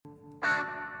Good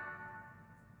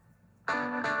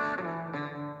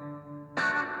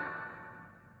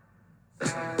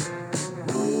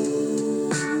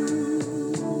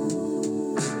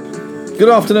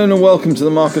afternoon and welcome to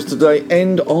the Marcus Today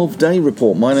End of Day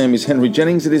Report. My name is Henry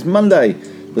Jennings. It is Monday,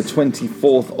 the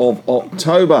 24th of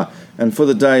October. And for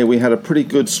the day, we had a pretty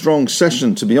good, strong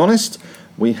session, to be honest.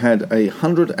 We had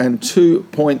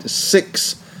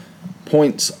 102.6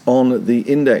 points on the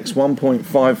index,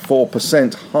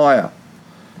 1.54% higher.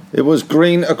 It was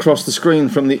green across the screen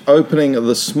from the opening of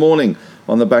this morning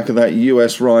on the back of that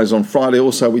US rise on Friday.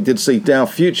 Also, we did see Dow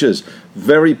futures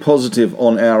very positive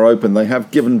on our open. They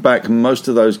have given back most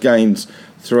of those gains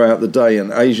throughout the day,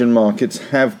 and Asian markets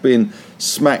have been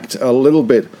smacked a little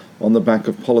bit on the back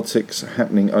of politics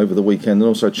happening over the weekend, and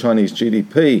also Chinese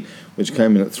GDP, which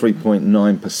came in at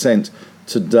 3.9%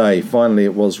 today. Finally,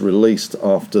 it was released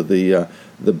after the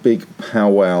big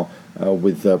powwow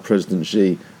with President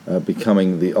Xi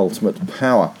becoming the ultimate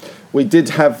power. We did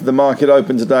have the market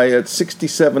open today at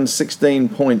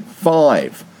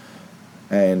 67.16.5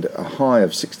 and a high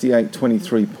of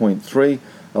 68.23.3,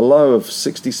 a low of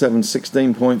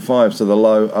 67.16.5, so the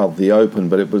low of the open,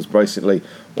 but it was basically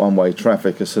one-way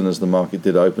traffic as soon as the market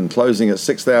did open, closing at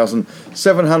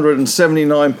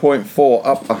 6,779.4,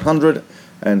 up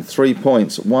 103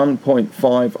 points,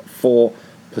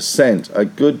 1.54%. A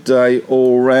good day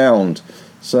all round.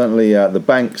 Certainly the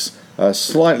banks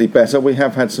slightly better. We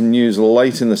have had some news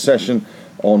late in the session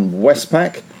on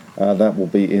Westpac. That will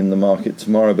be in the market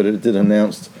tomorrow, but it did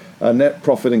announce net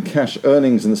profit and cash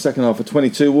earnings in the second half of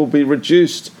 22 will be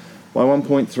reduced by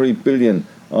 1.3 billion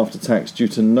after tax due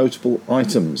to notable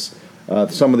items.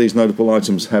 Some of these notable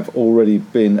items have already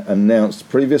been announced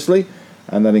previously,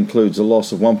 and that includes a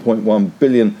loss of 1.1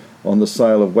 billion on the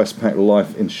sale of Westpac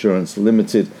Life Insurance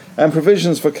Limited and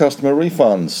provisions for customer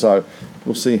refunds. So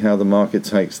we'll see how the market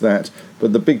takes that.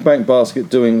 But the big bank basket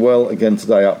doing well again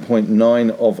today, up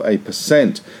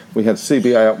 0.9%. We had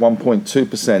CBA up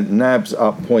 1.2%, NABS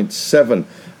up 0.7%.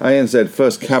 ANZ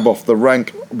first cab off the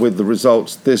rank with the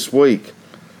results this week.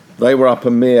 They were up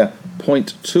a mere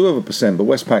 0.2%, but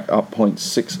Westpac up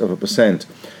 0.6%.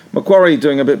 Macquarie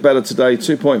doing a bit better today,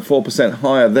 2.4%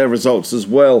 higher. Their results as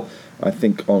well, I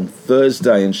think, on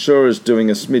Thursday. Insurers doing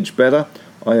a smidge better.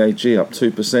 IAG up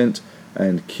 2%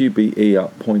 and QBE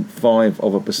up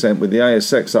 0.5%, with the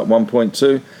ASX up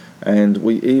 1.2%. And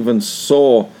we even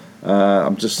saw,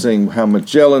 I'm just seeing how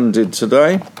Magellan did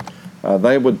today.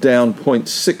 They were down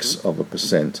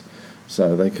 0.6%.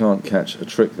 So they can't catch a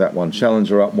trick, that one.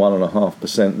 Challenger up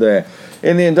 1.5% there.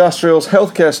 In the industrials,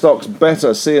 healthcare stocks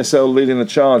better. CSL leading the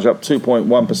charge, up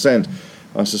 2.1%.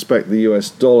 I suspect the US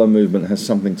dollar movement has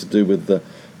something to do with the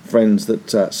friends that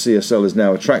CSL is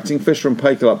now attracting. Fisher &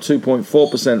 Paykel up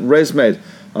 2.4%. ResMed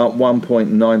up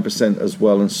 1.9% as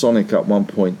well. And Sonic up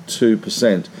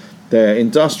 1.2% there.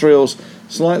 Industrials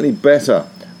slightly better.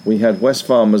 We had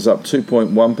Wesfarmers up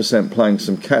 2.1%, playing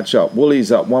some catch-up. Woolies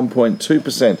up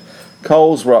 1.2%.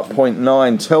 Coles were up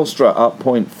 0.9%. Telstra up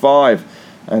 0.5%.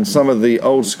 And some of the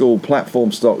old-school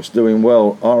platform stocks doing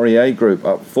well. REA Group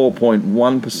up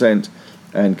 4.1%.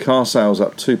 And car sales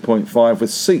up 2.5%,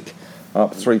 with Seek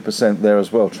up 3% there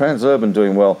as well. Transurban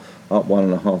doing well, up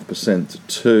 1.5%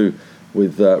 too,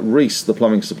 with Reece, the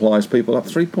plumbing supplies people, up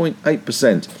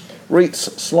 3.8%.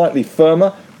 REITs slightly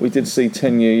firmer. We did see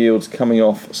 10-year yields coming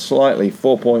off slightly,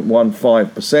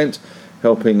 4.15%,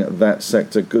 helping that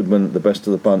sector. Goodman, the best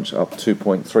of the bunch, up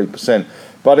 2.3%.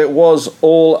 But it was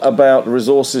all about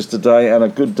resources today, and a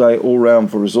good day all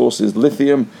round for resources.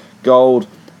 Lithium, gold,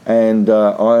 and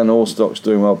iron ore stocks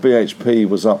doing well. BHP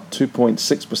was up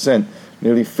 2.6%,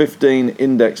 nearly 15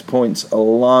 index points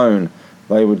alone.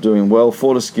 They were doing well.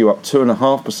 Fortescue up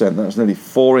 2.5%. That was nearly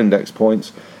 4 index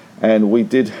points. And we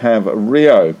did have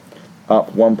Rio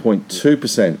up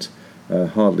 1.2%.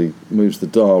 Hardly moves the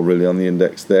dial really on the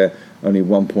index there. Only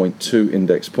 1.2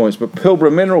 index points. But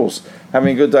Pilbara Minerals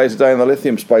having a good day today in the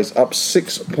lithium space, up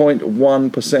 6.1%,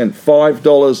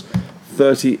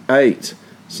 $5.38.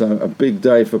 So a big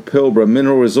day for Pilbara.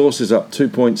 Mineral Resources up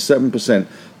 2.7%.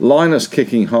 Lynas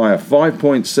kicking higher,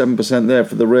 5.7% there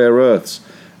for the rare earths.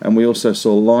 And we also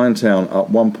saw Liontown up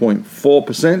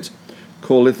 1.4%.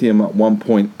 Core Lithium up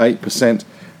 1.8%.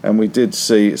 And we did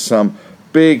see some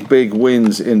big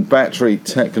wins in battery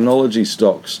technology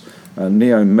stocks.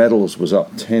 Neo Metals was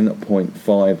up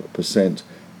 10.5%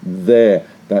 there.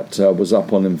 That was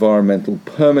up on environmental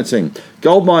permitting.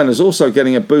 Gold miners also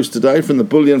getting a boost today from the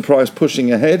bullion price pushing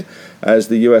ahead as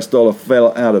the US dollar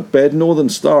fell out of bed. Northern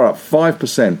Star up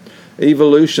 5%.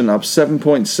 Evolution up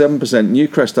 7.7%.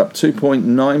 Newcrest up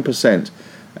 2.9%.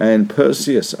 And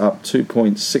Perseus up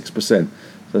 2.6%.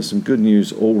 There's some good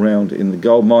news all round in the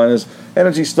gold miners.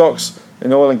 Energy stocks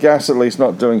in oil and gas at least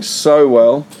not doing so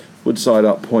well. Woodside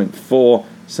up 0.4.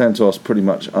 Santos pretty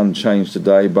much unchanged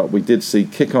today, but we did see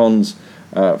kick-ons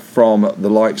from the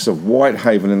likes of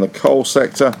Whitehaven in the coal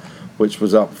sector, which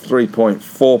was up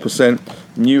 3.4%.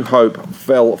 New Hope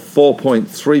fell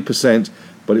 4.3%,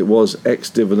 but it was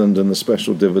ex-dividend and the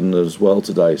special dividend as well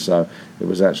today, so it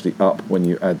was actually up when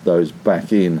you add those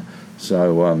back in.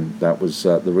 So that was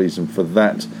the reason for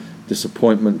that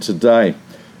disappointment today.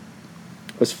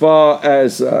 As far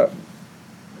as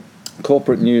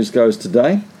corporate news goes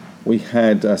today, we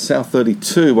had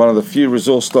South32, one of the few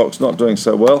resource stocks not doing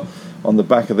so well on the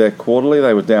back of their quarterly.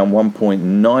 They were down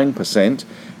 1.9%.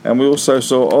 And we also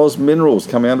saw Oz Minerals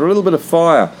coming under a little bit of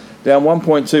fire, down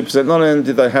 1.2%. Not only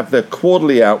did they have their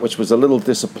quarterly out, which was a little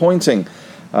disappointing,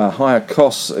 higher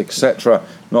costs, etc.,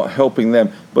 not helping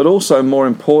them, but also, more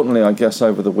importantly, I guess,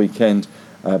 over the weekend,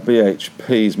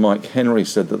 BHP's Mike Henry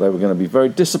said that they were going to be very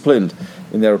disciplined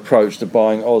in their approach to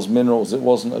buying Oz Minerals. It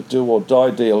wasn't a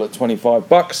do-or-die deal at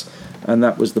 $25, and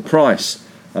that was the price.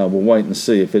 We'll wait and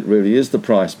see if it really is the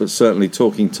price, but certainly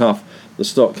talking tough, the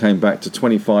stock came back to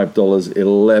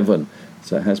 $25.11,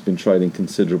 so it has been trading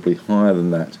considerably higher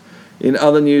than that. In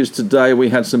other news today, we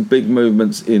had some big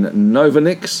movements in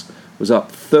Novonix, was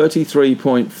up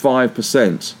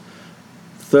 33.5%.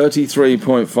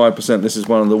 33.5%. This is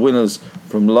one of the winners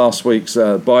from last week's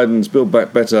Biden's Build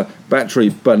Back Better battery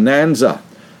bonanza.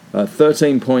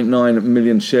 13.9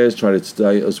 million shares traded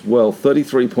today as well.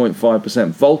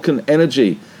 33.5%. Vulcan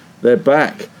Energy, they're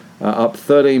back. Up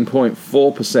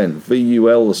 13.4%.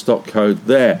 VUL, the stock code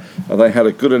there. They had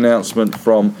a good announcement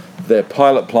from their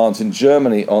pilot plant in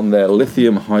Germany on their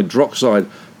lithium hydroxide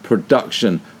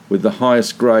production with the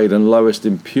highest grade and lowest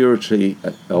impurity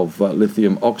of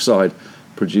lithium oxide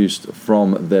produced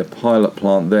from their pilot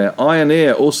plant there.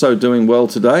 Ioneer also doing well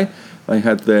today. They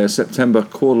had their September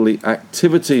quarterly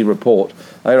activity report.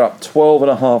 They're up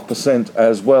 12.5%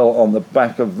 as well on the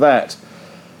back of that.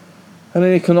 And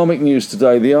in economic news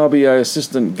today, the RBA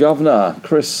Assistant Governor,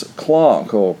 Chris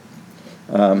Clark,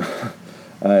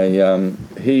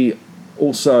 he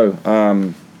also,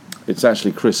 it's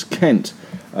actually Chris Kent,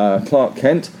 Clark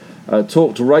Kent,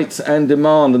 talked rates and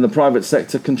demand in the private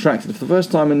sector contracted for the first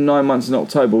time in 9 months in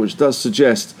October, which does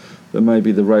suggest that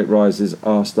maybe the rate rises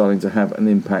are starting to have an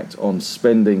impact on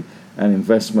spending and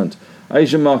investment.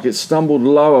 Asian markets stumbled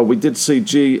lower. We did see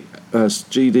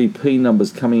GDP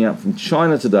numbers coming out from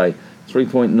China today,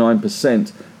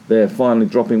 3.9%. They're finally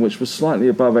dropping, which was slightly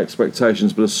above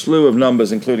expectations, but a slew of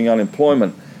numbers, including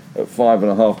unemployment at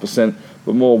 5.5%.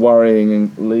 But more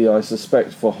worryingly, I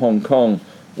suspect, for Hong Kong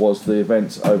was the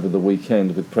events over the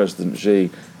weekend with President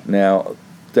Xi now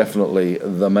definitely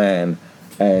the man.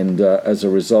 And as a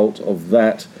result of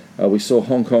that, we saw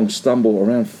Hong Kong stumble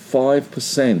around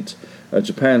 5%.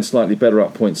 Japan slightly better,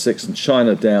 up 0.6%, and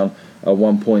China down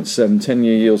 1.7%.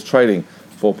 10-year yields trading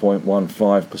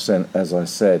 4.15%, as I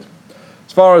said.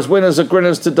 As far as winners or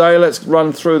grinners today, let's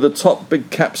run through the top big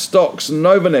cap stocks.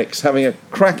 Novonix having a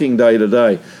cracking day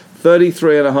today,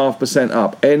 33.5%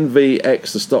 up.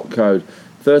 NVX, the stock code,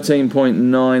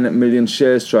 13.9 million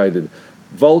shares traded.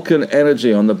 Vulcan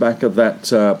Energy on the back of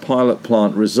that pilot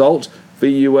plant result.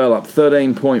 VUL up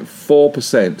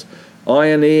 13.4%.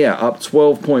 Ioneer up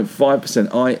 12.5%.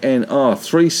 INR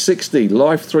 360,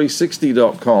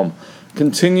 life360.com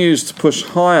continues to push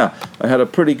higher. They had a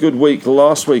pretty good week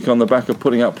last week on the back of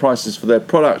putting up prices for their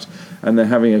product, and they're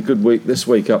having a good week this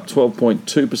week, up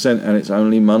 12.2%, and it's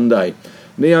only Monday.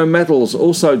 Neo Metals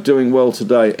also doing well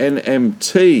today.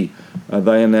 NMT,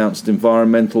 they announced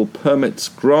environmental permits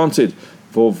granted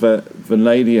for the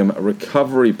vanadium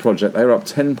recovery project. They're up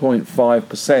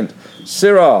 10.5%.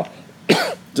 Syrah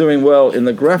doing well in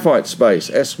the graphite space.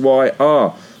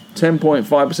 SYR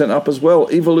 10.5% up as well.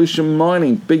 Evolution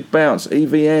Mining, big bounce.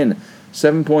 EVN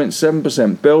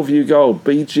 7.7%. Bellevue Gold,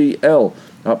 BGL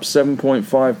up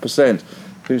 7.5%.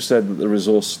 Who said that the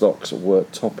resource stocks were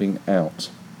topping out?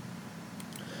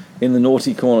 In the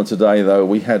naughty corner today, though,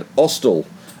 we had Austal,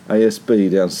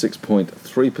 ASB down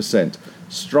 6.3%.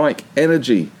 Strike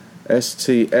Energy,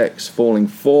 STX, falling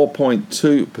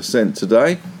 4.2%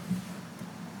 today.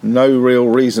 No real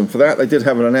reason for that. They did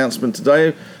have an announcement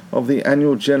today of the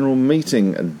annual general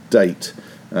meeting date,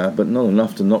 but not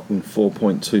enough to knock them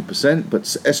 4.2%. But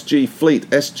SG Fleet,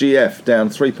 SGF, down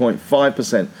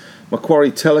 3.5%.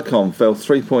 Macquarie Telecom fell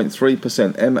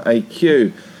 3.3%.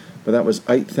 MAQ, but that was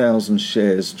 8,000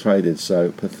 shares traded,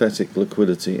 so pathetic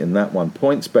liquidity in that one.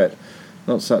 PointsBet,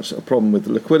 not such a problem with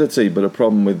liquidity, but a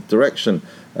problem with direction,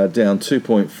 down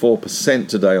 2.4%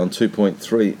 today on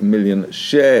 2.3 million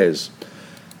shares.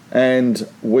 And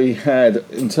we had,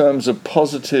 in terms of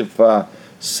positive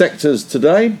sectors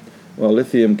today, well,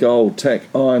 lithium, gold, tech,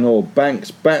 iron ore,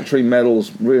 banks, battery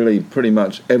metals, really pretty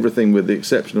much everything with the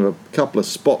exception of a couple of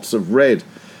spots of red.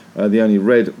 The only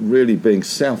red really being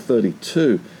South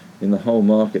 32 in the whole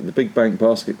market. The big bank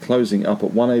basket closing up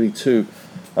at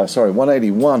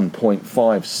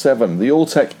 181.57. The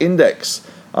Alltech index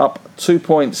up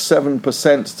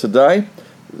 2.7% today.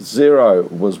 Zero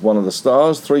was one of the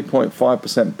stars,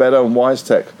 3.5% better, and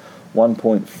WiseTech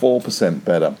 1.4%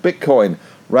 better. Bitcoin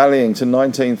rallying to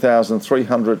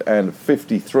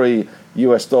 19,353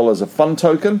 US dollars a fund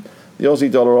token. The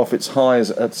Aussie dollar off its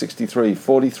highs at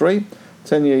 63.43.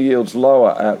 10-year yields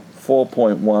lower at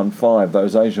 4.15.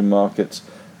 Those Asian markets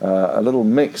a little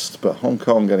mixed, but Hong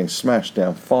Kong getting smashed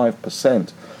down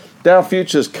 5%. Dow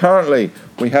futures, currently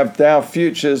we have Dow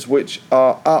futures which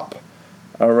are up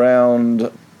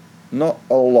around, not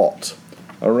a lot,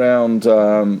 around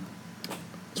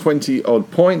 20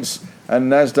 odd points,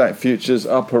 and Nasdaq futures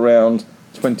up around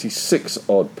 26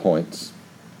 odd points.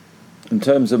 In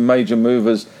terms of major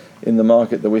movers in the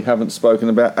market that we haven't spoken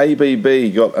about,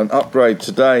 ABB got an upgrade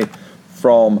today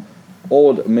from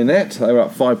Ord Minnett. They were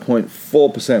up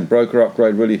 5.4%. Broker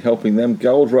upgrade really helping them.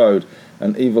 Gold Road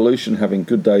and Evolution having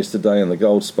good days today in the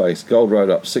gold space. Gold Road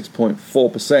up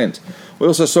 6.4%. We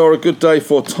also saw a good day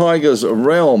for Tiger's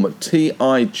Realm,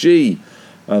 TIG.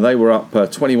 They were up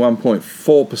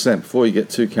 21.4%. Before you get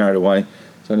too carried away,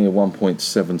 it's only a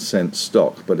 1.7 cent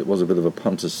stock, but it was a bit of a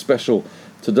punter's special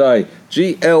today.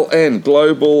 GLN,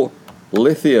 Global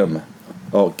Lithium,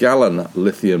 or Gallon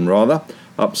Lithium rather,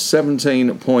 up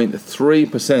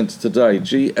 17.3% today.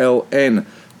 GLN,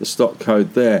 the stock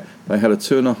code there. They had a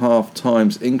 2.5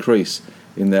 times increase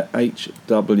in their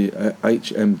HMW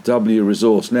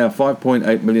resource. Now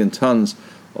 5.8 million tonnes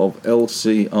of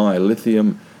LCI,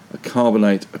 lithium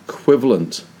carbonate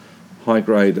equivalent,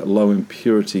 high-grade,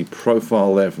 low-impurity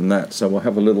profile there from that. So we'll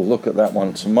have a little look at that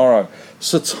one tomorrow.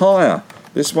 Cettire,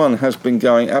 this one has been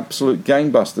going absolute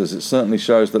gangbusters. It certainly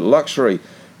shows that luxury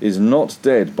is not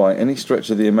dead by any stretch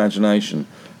of the imagination.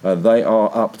 They are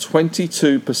up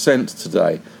 22%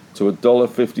 today to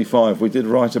 $1.55. We did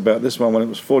write about this one when it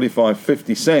was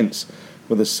 45.50 cents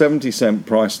with a 70-cent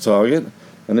price target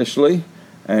initially,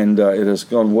 and it has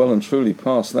gone well and truly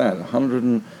past that.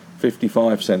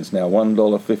 155 cents now,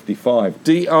 $1.55.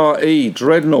 DRE,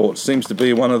 Dreadnought, seems to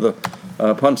be one of the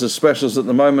punters specials at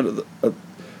the moment. At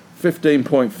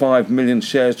 15.5 million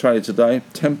shares traded today,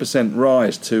 10%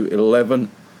 rise to 11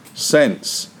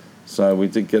 cents. So we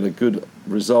did get a good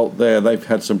result there. They've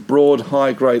had some broad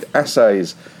high-grade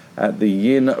assays at the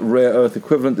Yin rare earth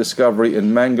equivalent discovery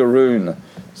in Mangaroon.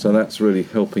 So that's really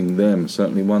helping them.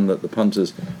 Certainly one that the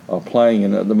punters are playing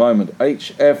in at the moment.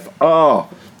 HFR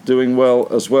doing well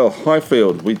as well.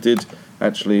 Highfield, we did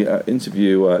actually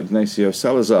interview Ignacio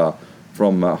Salazar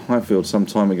from Highfield some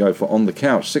time ago for On the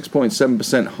Couch.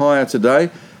 6.7% higher today.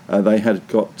 They had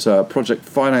got project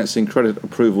financing credit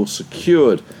approval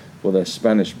secured for their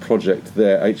Spanish project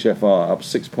there. HFR up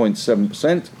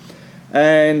 6.7%.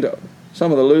 And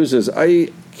some of the losers,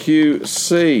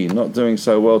 AQC not doing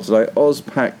so well today.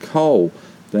 Auspac Coal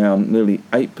down nearly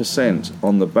 8%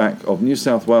 on the back of New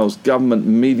South Wales government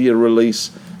media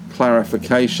release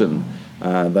clarification.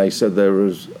 They said they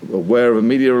were aware of a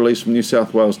media release from New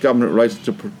South Wales government related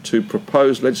to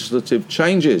proposed legislative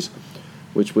changes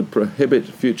which would prohibit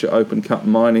future open-cut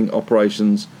mining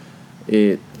operations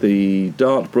at the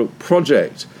Dartbrook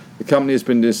project. The company has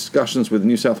been in discussions with the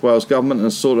New South Wales government and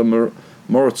has sought a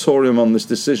moratorium on this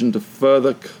decision to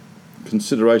further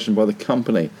consideration by the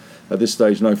company. At this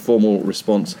stage, no formal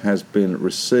response has been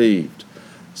received.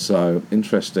 So,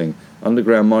 interesting.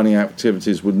 Underground mining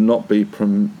activities would not be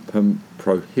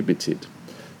prohibited.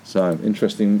 So,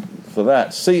 interesting for that.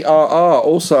 CRR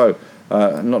also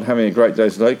not having a great day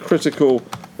today. Critical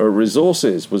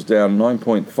Resources was down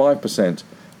 9.5%.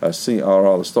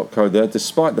 CRR, the stock code there,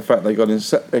 despite the fact they got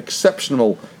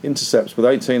exceptional intercepts with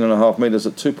 18.5 metres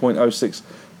at 2.06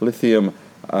 lithium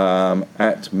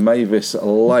at Mavis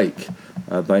Lake.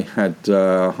 They had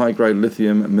high-grade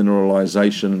lithium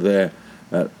mineralisation there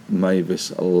at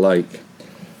Mavis Lake.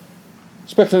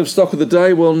 Speculative stock of the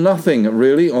day, well, nothing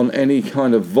really on any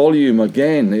kind of volume.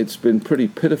 Again, it's been pretty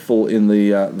pitiful in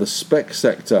the spec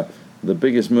sector. The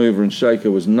biggest mover and shaker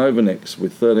was Novanix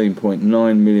with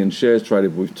 13.9 million shares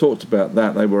traded. We've talked about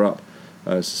that. They were up,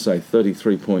 say,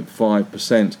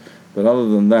 33.5%. But other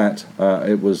than that,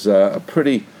 it was a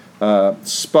pretty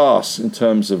sparse in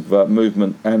terms of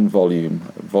movement and volume.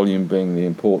 Volume being the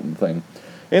important thing.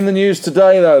 In the news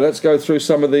today, though, let's go through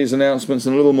some of these announcements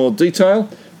in a little more detail.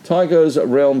 Tigers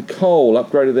Realm Coal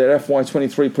upgraded their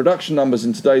FY23 production numbers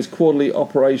in today's quarterly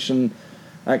operation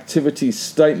activity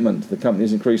statement. The company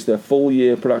has increased their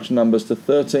full-year production numbers to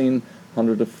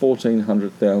 1,300 to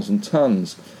 1,400,000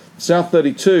 tonnes. South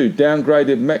 32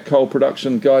 downgraded met coal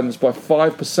production guidance by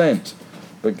 5%,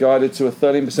 but guided to a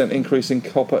 13% increase in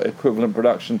copper equivalent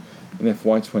production in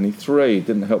FY23.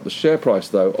 Didn't help the share price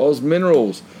though. Oz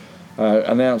Minerals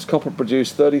announced copper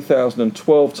produced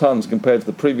 30,012 tonnes compared to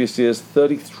the previous year's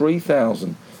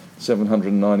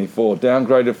 33,794.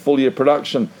 Downgraded full-year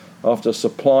production after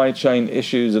supply chain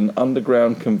issues and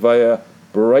underground conveyor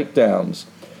breakdowns.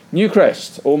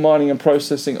 Newcrest, all mining and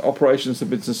processing operations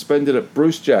have been suspended at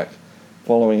Brucejack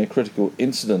following a critical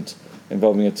incident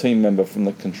involving a team member from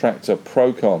the contractor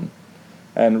Procon.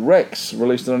 And Rex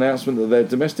released an announcement that their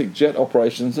domestic jet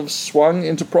operations have swung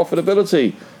into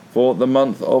profitability for the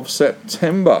month of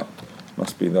September.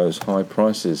 Must be those high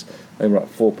prices. They were up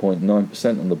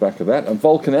 4.9% on the back of that. And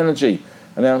Vulcan Energy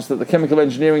announced that the chemical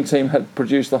engineering team had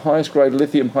produced the highest grade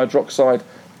lithium hydroxide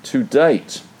to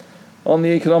date. On the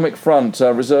economic front,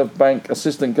 Reserve Bank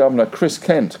Assistant Governor Chris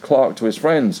Kent, clerk to his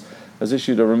friends, has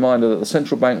issued a reminder that the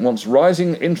central bank wants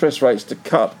rising interest rates to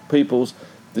cut people's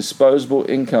disposable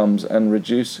incomes and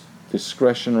reduce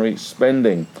discretionary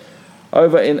spending.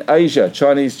 Over in Asia,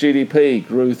 Chinese GDP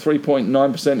grew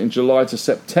 3.9% in July to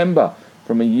September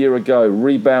from a year ago,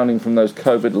 rebounding from those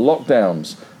COVID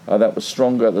lockdowns. That was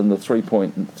stronger than the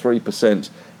 3.3%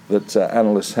 that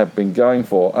analysts have been going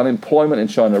for. Unemployment in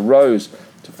China rose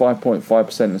to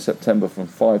 5.5% in September from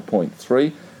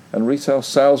 5.3%, and retail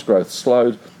sales growth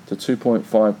slowed to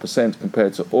 2.5%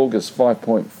 compared to August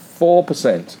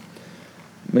 5.4%.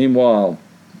 Meanwhile,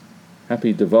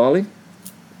 happy Diwali.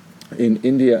 In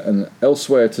India and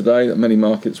elsewhere today, that many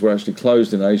markets were actually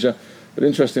closed in Asia, but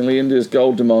interestingly, India's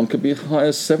gold demand could be as high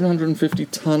as 750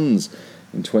 tonnes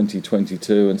in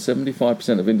 2022, and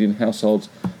 75% of Indian households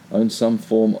own some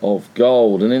form of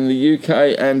gold. And in the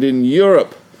UK and in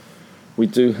Europe, we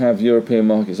do have European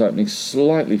markets opening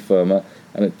slightly firmer,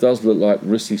 and it does look like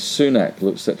Rishi Sunak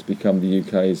looks set to become the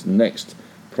UK's next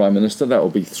Prime Minister. That will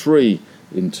be 3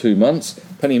 in 2 months.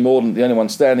 Penny Mordaunt, the only one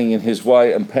standing in his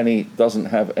way, and Penny doesn't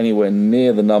have anywhere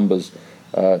near the numbers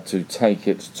to take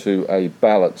it to a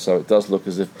ballot. So it does look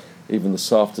as if even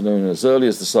this afternoon, as early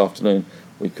as this afternoon,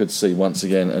 we could see once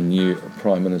again a new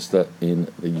Prime Minister in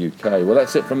the UK. Well,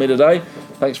 that's it from me today.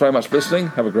 Thanks very much for listening.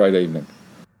 Have a great evening.